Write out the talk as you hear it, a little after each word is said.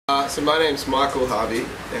So my name's Michael Harvey,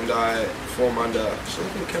 and I perform under, should I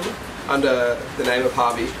look in the camera? Under the name of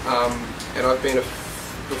Harvey, and I've been a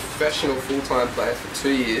professional full-time player for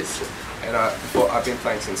 2 years, and I've been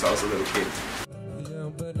playing since I was a little kid.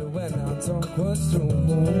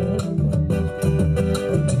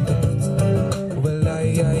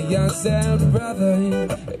 Brother,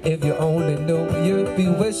 if you only knew, you'd be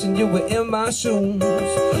wishing you were in my shoes.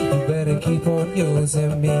 You better keep on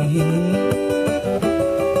using me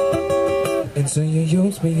until you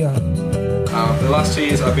use me up. The last 2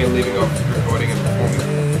 years I've been living off recording and performing,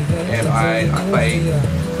 and I play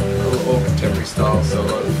all contemporary styles, so a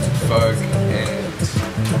lot of folk and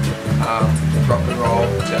rock and roll,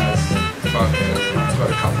 jazz, funk, and I've got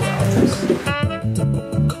a couple of albums.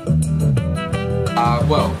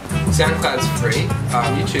 Well, SoundCloud's free,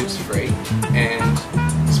 YouTube's free, and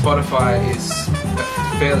Spotify is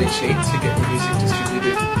fairly cheap to get music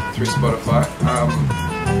distributed through Spotify.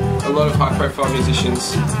 A lot of high-profile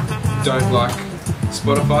musicians don't like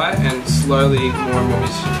Spotify, and slowly more and more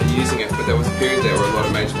musicians are using it, but there was a period there where a lot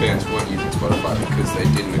of major bands weren't using Spotify because they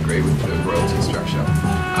didn't agree with the royalty structure.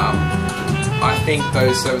 I think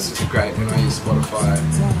those services are great, and I use Spotify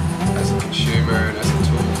as a consumer and as a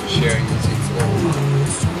tool for sharing music.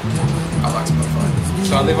 I like Spotify.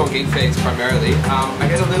 So I live on gig feeds primarily. I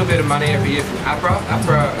get a little bit of money every year from APRA.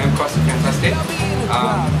 APRA and costs are fantastic.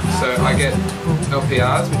 So I get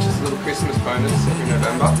LPRs, which is a little Christmas bonus every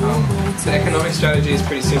November. The economic strategy is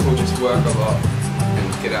pretty simple, just work a lot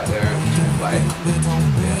and get out there and play.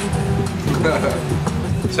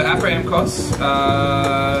 So APRA MCOS,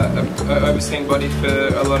 overseeing body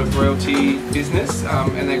for a lot of royalty business,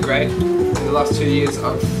 and they're great. In the last 2 years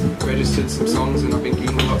I've registered some songs and I've been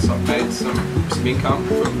gigging lots. I've made some income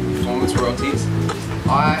from performance royalties.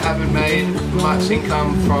 I haven't made much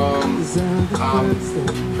income from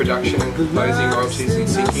production and composing royalties and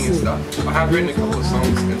syncing and stuff. I have written a couple of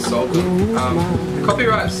songs and sold them. The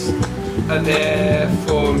copyrights are there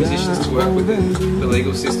for musicians to work within the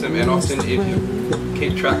legal system, and often if you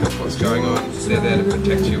keep track of what's going on, they're there to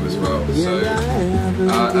protect you as well. So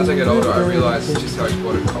as I get older, I realise just how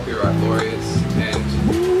important copyright law is and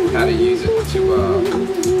how to use it to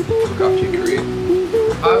look after your career.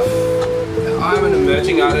 I'm an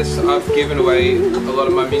emerging artist. I've given away a lot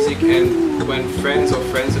of my music, and when friends or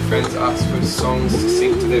friends of friends ask for songs to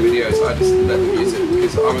sync to their videos, I just let them use it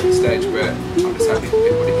because I'm at the stage where I'm just happy for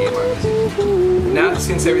people to hear my music. Now,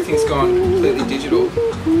 since everything's gone completely digital,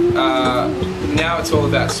 now it's all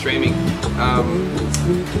about streaming.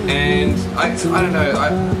 And I don't know,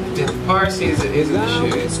 piracy is an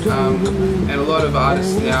issue, and a lot of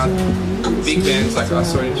artists now, big bands, like I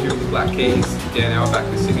saw an interview with the Black Keys, Dan Auerbach,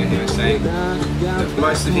 the singer, he was saying that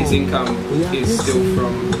most of his income is still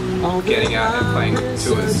from getting out and playing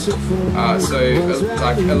tours. So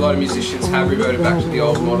like a lot of musicians have reverted back to the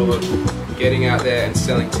old model of getting out there and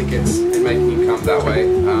selling tickets and making income that way.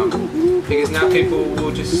 Because now people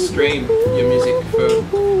will just stream your music for,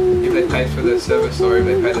 if they paid for the service or if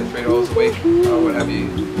they paid the $3 a week or what have you.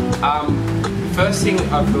 First thing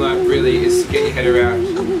I've learned really is to get your head around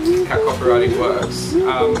how copywriting works.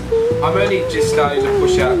 I'm only just starting to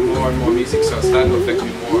push out more and more music, so it's starting to affect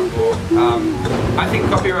me more and more. I think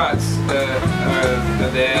copyrights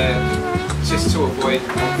are there just to avoid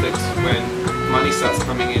conflict when money starts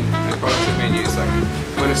coming in and products are being used. Like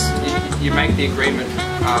when you make the agreement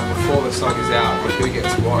before the song is out on who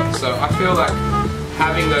gets what. So I feel like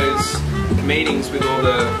having those meetings with all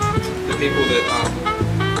the people that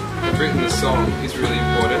have written the song is really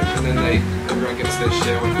important, and then everyone gets their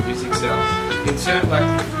share when the music's out. In turn, like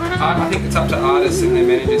I think it's up to artists and their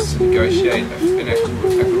managers to negotiate an equitable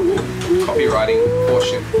copywriting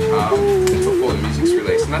portion before the music's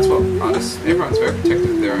released, and that's what everyone's very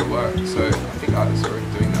protective of their own work. So I think artists are already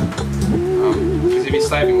doing that. Because if you're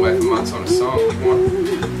slaving away for months on a song, you want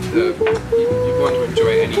to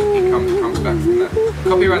enjoy any income that comes back from that.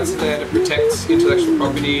 Copyrights are there to protect intellectual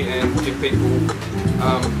property and give people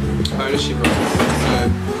ownership rights.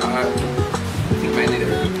 So I think mainly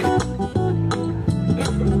they're a good thing.